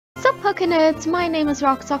Sup Pokénerds, my name is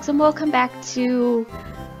RoqueSox and welcome back to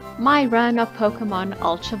my run of Pokémon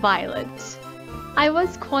Ultra Violet. I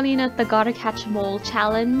was calling it the Gotta Catch 'em All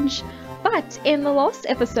challenge, but in the last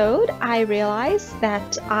episode I realized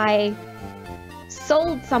that I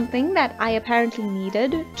sold something that I apparently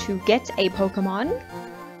needed to get a Pokémon.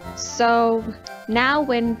 So now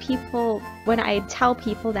when I tell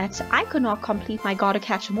people that I could not complete my Gotta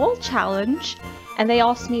Catch 'em All challenge and they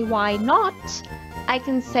ask me why not, I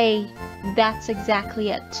can say that's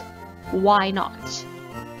exactly it. Why not?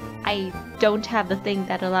 I don't have the thing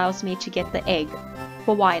that allows me to get the egg.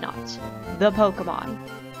 But why not? The Pokemon.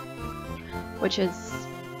 Which is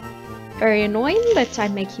very annoying, but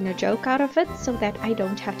I'm making a joke out of it so that I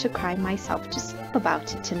don't have to cry myself to sleep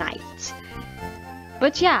about it tonight.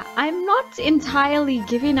 But yeah, I'm not entirely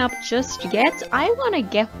giving up just yet. I want to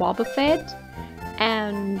get Wobbuffet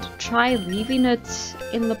and try leaving it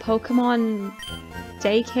in the Pokemon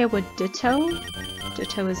daycare with Ditto.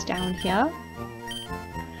 Ditto is down here.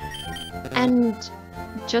 And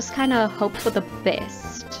just kind of hope for the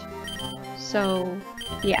best. So,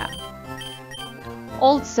 yeah.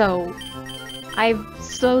 Also, I've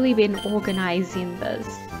slowly been organizing this.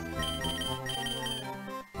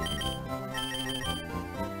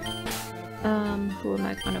 Who am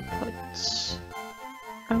I gonna put?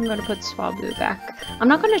 I'm gonna put Swablu back. I'm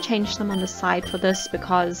not gonna change them on the side for this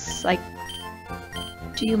because, like,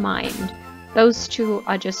 do you mind? Those two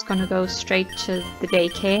are just gonna go straight to the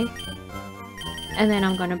daycare. And then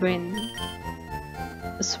I'm gonna bring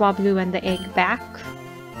the Swablu and the egg back.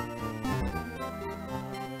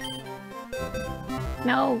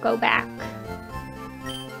 No, go back.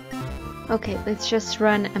 Okay, let's just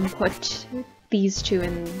run and put these two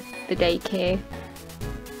in the daycare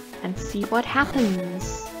and see what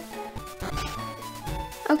happens.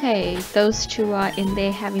 Okay, those two are in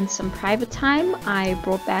there having some private time. I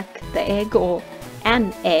brought back the egg, or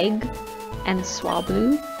an egg, and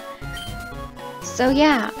Swablu. So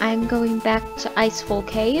yeah, I'm going back to Icefall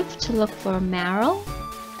Cave to look for a Marill,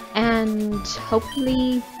 and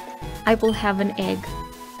hopefully I will have an egg.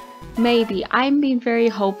 Maybe. I'm being very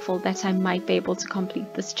hopeful that I might be able to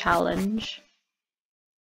complete this challenge.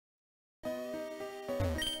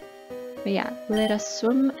 But yeah, let us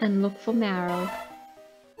swim and look for Marill.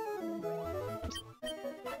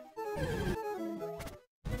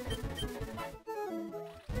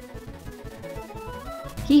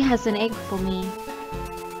 He has an egg for me.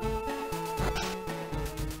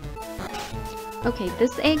 Okay,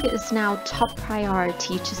 this egg is now top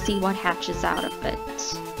priority to see what hatches out of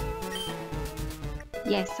it.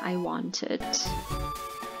 Yes, I want it.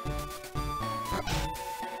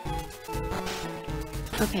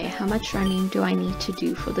 Okay, how much running do I need to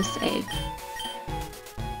do for this egg?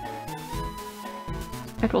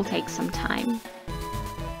 It will take some time.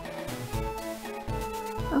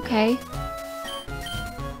 Okay.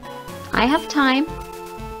 I have time.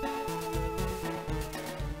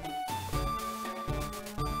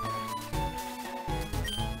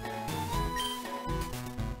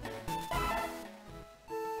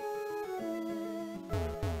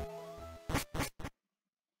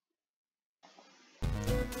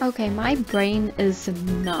 Okay, my brain is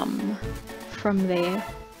numb from there.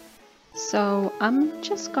 So I'm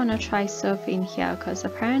just gonna try surfing here because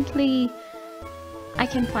apparently I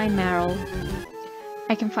can find Marill.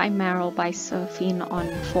 I can find Marill by surfing on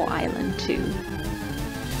 4 Island too.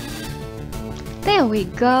 There we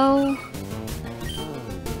go!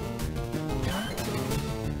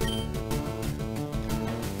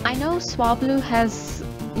 I know Swablu has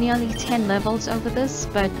nearly 10 levels over this,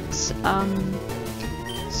 but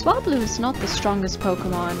Swablu is not the strongest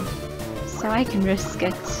Pokemon, so I can risk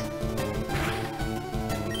it.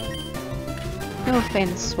 No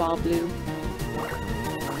offense, Swablu.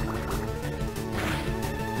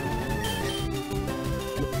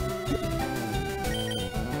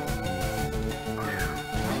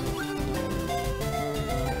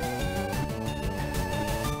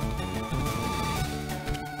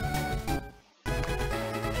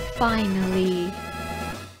 Finally!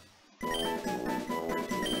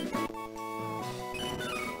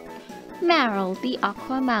 Marill, the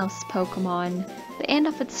Aqua Mouse Pokemon. The end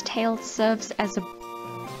of its tail serves as a...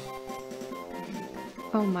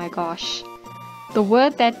 Oh my gosh. The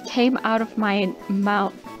word that came out of my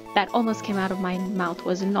mouth, that almost came out of my mouth,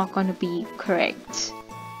 was not going to be correct.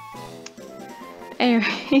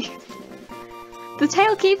 Anyway, the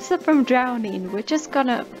tail keeps it from drowning. We're just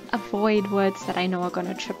gonna avoid words that I know are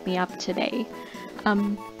gonna trip me up today.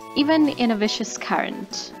 Even in a vicious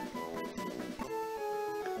current.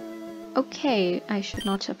 Okay, I should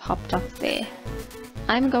not have hopped off there.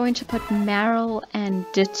 I'm going to put Meryl and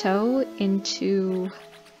Ditto into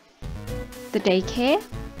the daycare,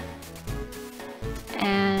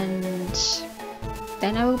 and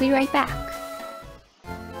then I will be right back.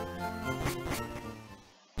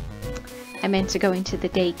 I meant to go into the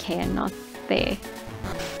daycare, not there.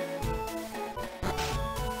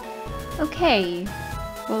 Okay,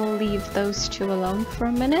 we'll leave those two alone for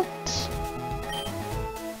a minute.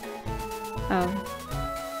 Oh.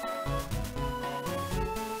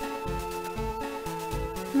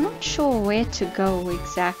 I'm not sure where to go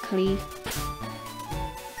exactly.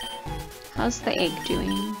 How's the egg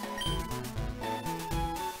doing?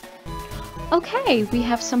 Okay, we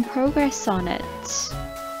have some progress on it.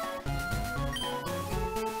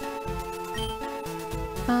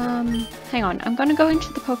 Hang on, I'm gonna go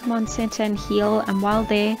into the Pokemon Center and heal, and while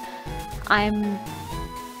there,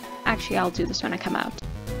 actually, I'll do this when I come out.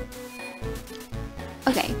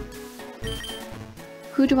 Okay.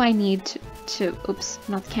 Who do I need to... Oops,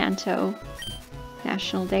 not Kanto.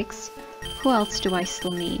 National Dex. Who else do I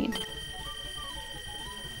still need?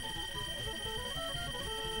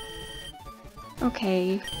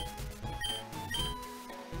 Okay.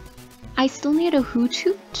 I still need a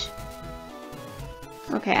Hoothoot?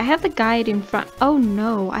 Okay, I have the guide in front. Oh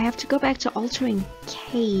no, I have to go back to Altering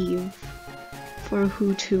Cave for a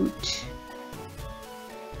Hoothoot.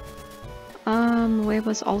 Where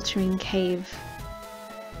was Altering Cave?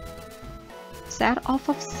 Is that off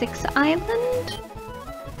of 6th Island?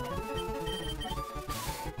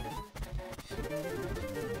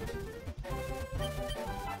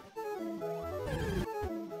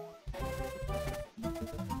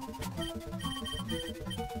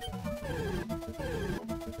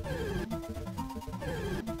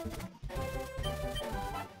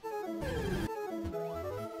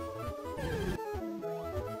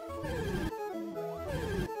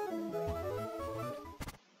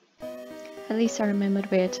 At least I remembered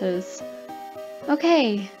where it is.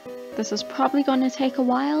 Okay, this is probably gonna take a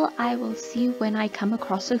while. I will see you when I come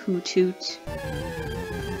across a Hoothoot.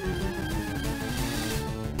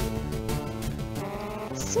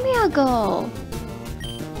 Smeargle!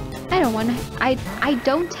 I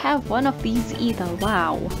don't have one of these either,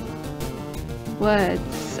 wow.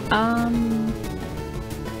 Words,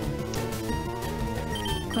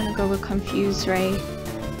 gonna go with Confuse Ray.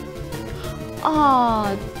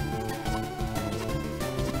 Aww.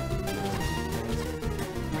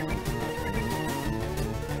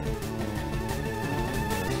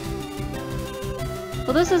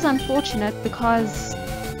 Well, this is unfortunate because...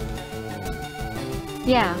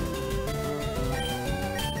 yeah.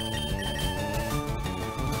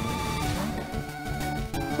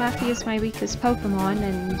 Fluffy is my weakest Pokemon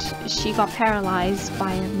and she got paralyzed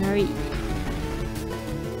by a Mareep.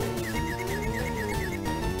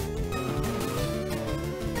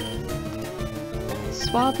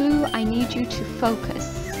 Swablu, I need you to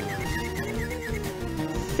focus.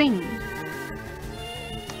 Sing.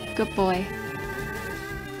 Good boy.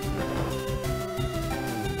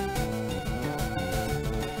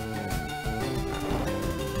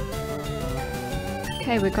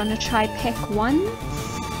 Okay, we're gonna try Peck once.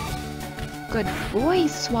 Good boy,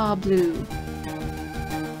 Swablu.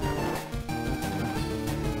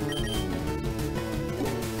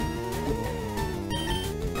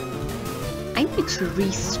 I need to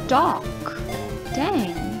restock.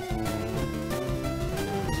 Dang.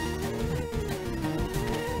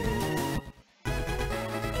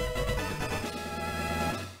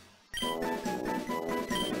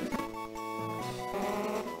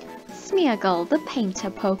 Smeargle, the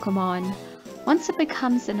painter Pokemon. Once it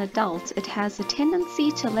becomes an adult, it has a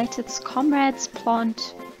tendency to let its comrades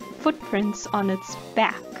plant footprints on its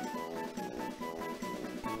back.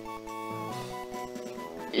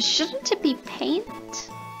 Shouldn't it be paint?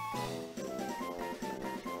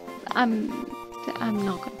 I'm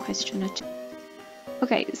not gonna question it.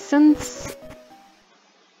 Okay, since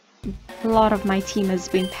a lot of my team has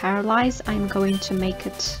been paralyzed, I'm going to make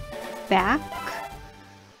it back.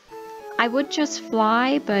 I would just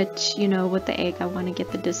fly, but you know, with the egg I want to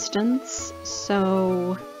get the distance,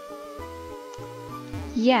 so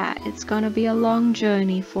yeah, it's gonna be a long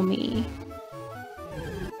journey for me.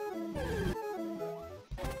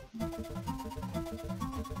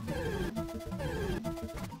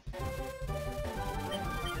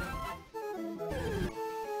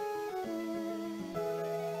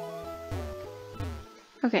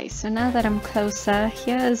 Okay, so now that I'm closer,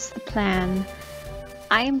 here's the plan.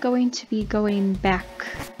 I am going to be going back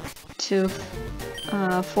to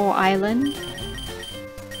 4 Island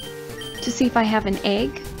to see if I have an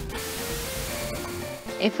egg.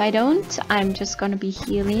 If I don't, I'm just gonna be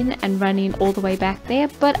healing and running all the way back there,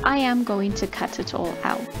 but I am going to cut it all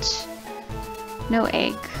out. No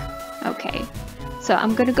egg. Okay. So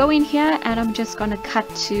I'm gonna go in here and I'm just gonna cut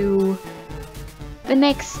to the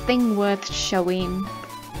next thing worth showing.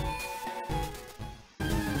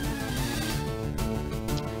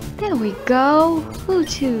 There we go!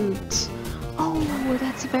 Hoot Hoot! Oh,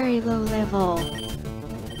 that's very low level.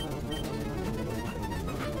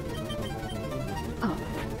 Oh.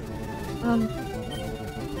 Oh,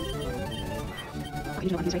 you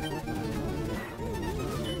don't want these, right?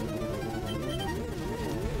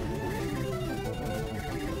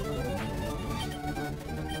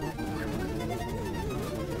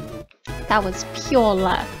 That was pure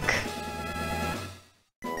luck.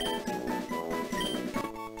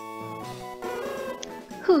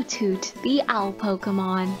 Hoot Hoot, the owl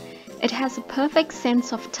Pokemon. It has a perfect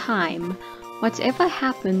sense of time. Whatever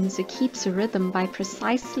happens, it keeps a rhythm by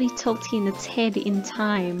precisely tilting its head in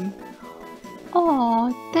time.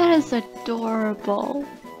 Aww, that is adorable.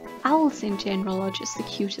 Owls in general are just the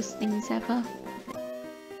cutest things ever.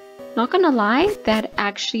 Not gonna lie, that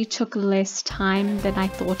actually took less time than I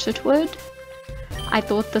thought it would. I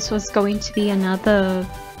thought this was going to be another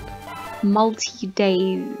multiple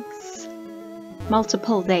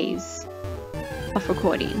days of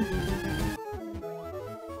recording.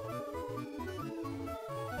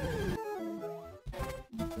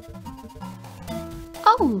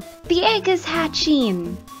 Oh, the egg is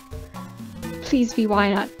hatching! Please be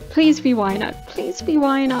why not? Please be why not? Please be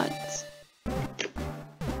why not?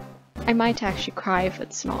 I might actually cry if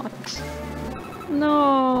it's not.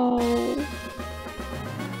 No.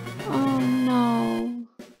 Oh no.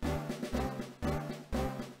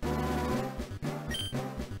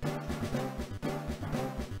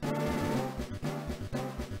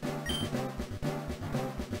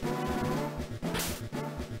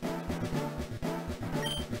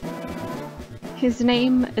 His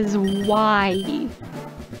name is Y,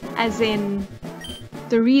 as in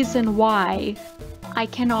the reason why I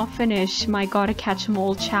cannot finish my Gotta Catch 'em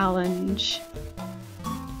All challenge.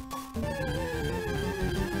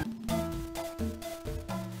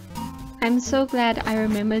 I'm so glad I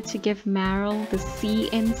remembered to give Meryl the sea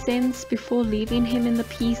incense before leaving him in the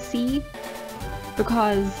PC,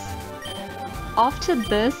 because after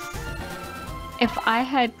this, if I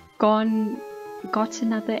had got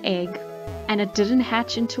another egg and it didn't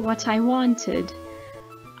hatch into what I wanted,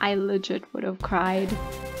 I legit would have cried.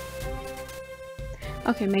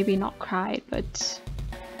 Okay, maybe not cried, but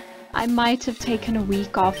I might have taken a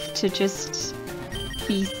week off to just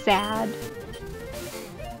be sad.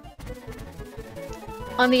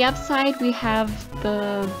 On the upside, we have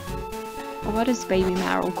the... what is Baby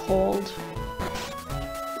Meryl called?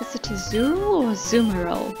 Is it Azurill or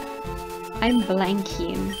Azumarill? I'm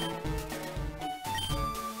blanking.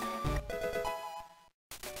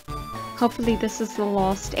 Hopefully this is the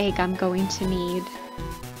last egg I'm going to need.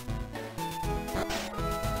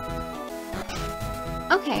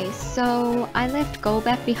 Okay, so I left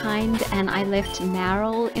Golbat behind and I left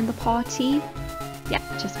Meryl in the party. Yeah,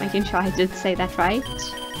 just making sure I did say that right.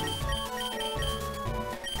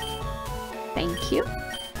 Thank you.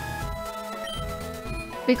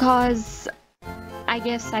 Because I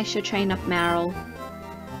guess I should train up Meryl.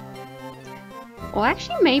 Or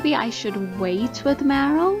actually maybe I should wait with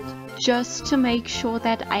Meryl just to make sure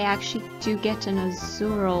that I actually do get an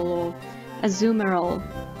Azurill or Azumarill.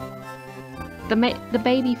 The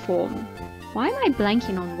baby form. Why am I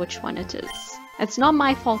blanking on which one it is? It's not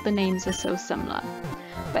my fault the names are so similar.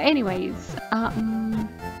 But anyways,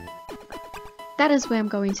 that is where I'm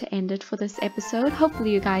going to end it for this episode.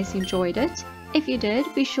 Hopefully you guys enjoyed it. If you did,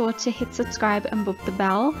 be sure to hit subscribe and boop the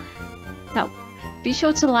bell. No, be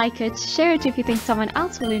sure to like it, share it if you think someone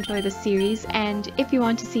else will enjoy the series, and if you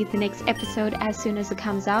want to see the next episode as soon as it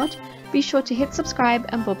comes out, be sure to hit subscribe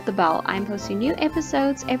and boop the bell. I'm posting new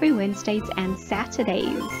episodes every Wednesdays and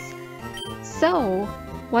Saturdays. So,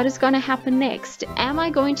 what is going to happen next? Am I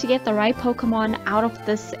going to get the right Pokemon out of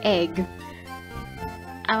this egg?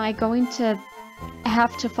 Am I going to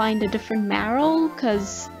have to find a different Meryl?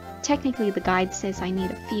 Because technically the guide says I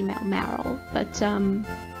need a female Meryl. But,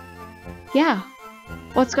 yeah.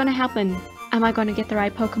 What's going to happen? Am I going to get the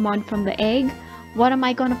right Pokemon from the egg? What am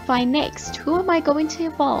I going to find next? Who am I going to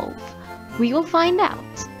evolve? We will find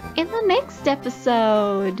out in the next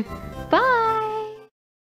episode. Bye!